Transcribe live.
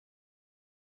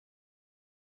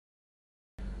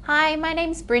Hi, my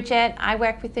name's Bridget. I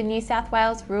work with the New South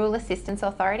Wales Rural Assistance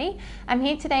Authority. I'm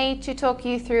here today to talk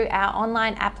you through our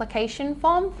online application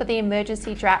form for the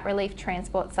Emergency Drought Relief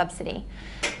Transport Subsidy.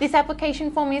 This application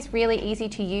form is really easy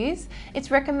to use. It's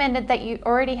recommended that you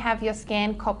already have your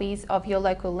scanned copies of your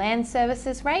local land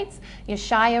services rates, your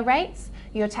shire rates,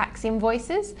 your tax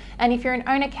invoices, and if you're an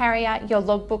owner carrier, your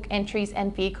logbook entries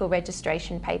and vehicle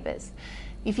registration papers.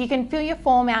 If you can fill your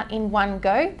form out in one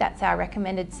go, that's our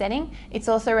recommended setting. It's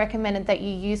also recommended that you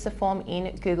use the form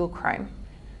in Google Chrome.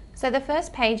 So the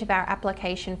first page of our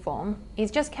application form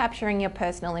is just capturing your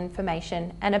personal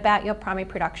information and about your primary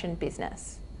production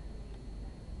business.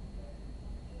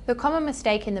 The common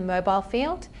mistake in the mobile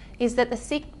field is that the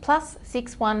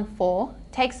 +614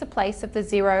 takes the place of the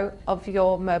 0 of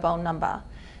your mobile number.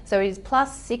 So it is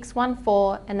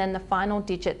 +614 and then the final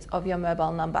digits of your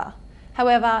mobile number.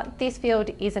 However, this field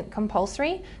isn't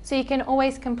compulsory, so you can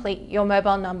always complete your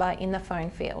mobile number in the phone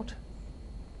field.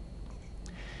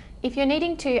 If you're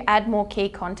needing to add more key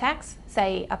contacts,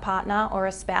 say a partner or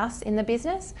a spouse in the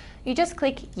business, you just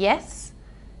click Yes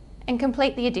and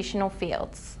complete the additional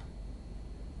fields.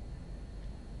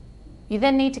 You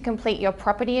then need to complete your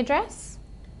property address,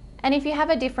 and if you have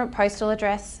a different postal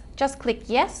address, just click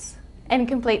Yes and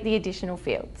complete the additional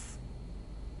fields.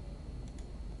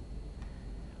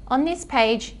 On this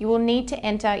page, you will need to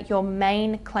enter your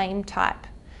main claim type.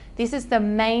 This is the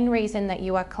main reason that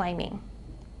you are claiming.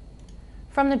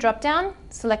 From the drop-down,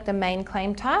 select the main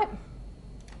claim type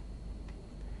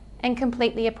and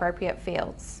complete the appropriate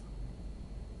fields.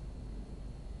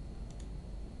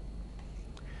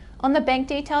 On the bank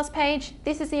details page,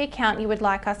 this is the account you would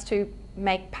like us to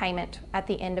make payment at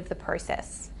the end of the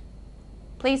process.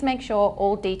 Please make sure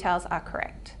all details are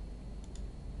correct.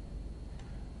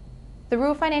 The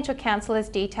Rural Financial Counsellor's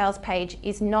details page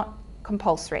is not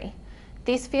compulsory.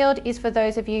 This field is for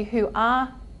those of you who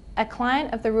are a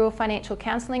client of the Rural Financial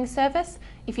Counselling Service.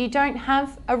 If you don't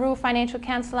have a Rural Financial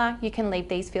Counsellor, you can leave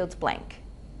these fields blank.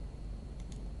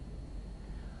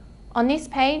 On this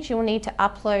page, you will need to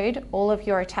upload all of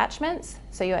your attachments,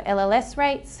 so your LLS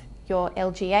rates, your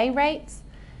LGA rates,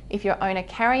 if you're owner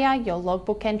carrier, your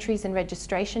logbook entries and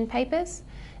registration papers,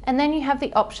 and then you have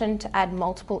the option to add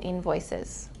multiple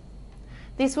invoices.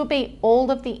 This will be all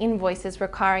of the invoices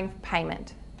requiring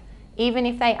payment, even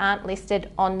if they aren't listed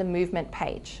on the movement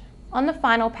page. On the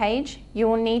final page, you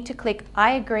will need to click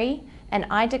I agree and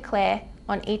I declare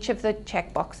on each of the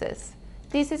checkboxes.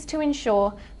 This is to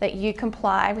ensure that you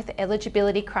comply with the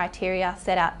eligibility criteria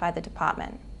set out by the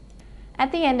department.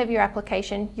 At the end of your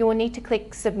application, you will need to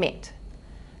click Submit.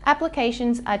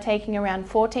 Applications are taking around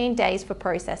 14 days for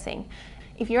processing.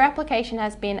 If your application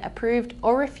has been approved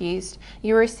or refused,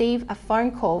 you will receive a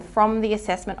phone call from the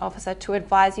assessment officer to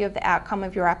advise you of the outcome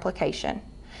of your application.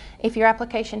 If your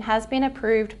application has been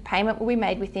approved, payment will be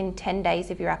made within 10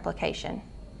 days of your application.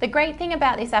 The great thing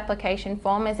about this application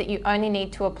form is that you only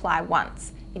need to apply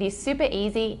once. It is super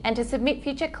easy, and to submit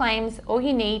future claims, all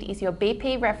you need is your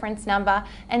BP reference number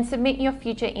and submit your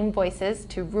future invoices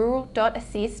to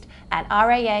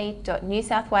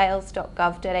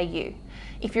rural.assist@raa.newsouthwales.gov.au.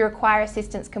 If you require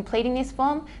assistance completing this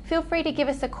form, feel free to give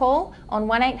us a call on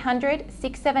 1800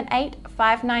 678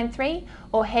 593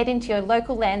 or head into your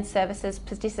local land services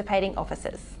participating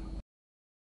offices.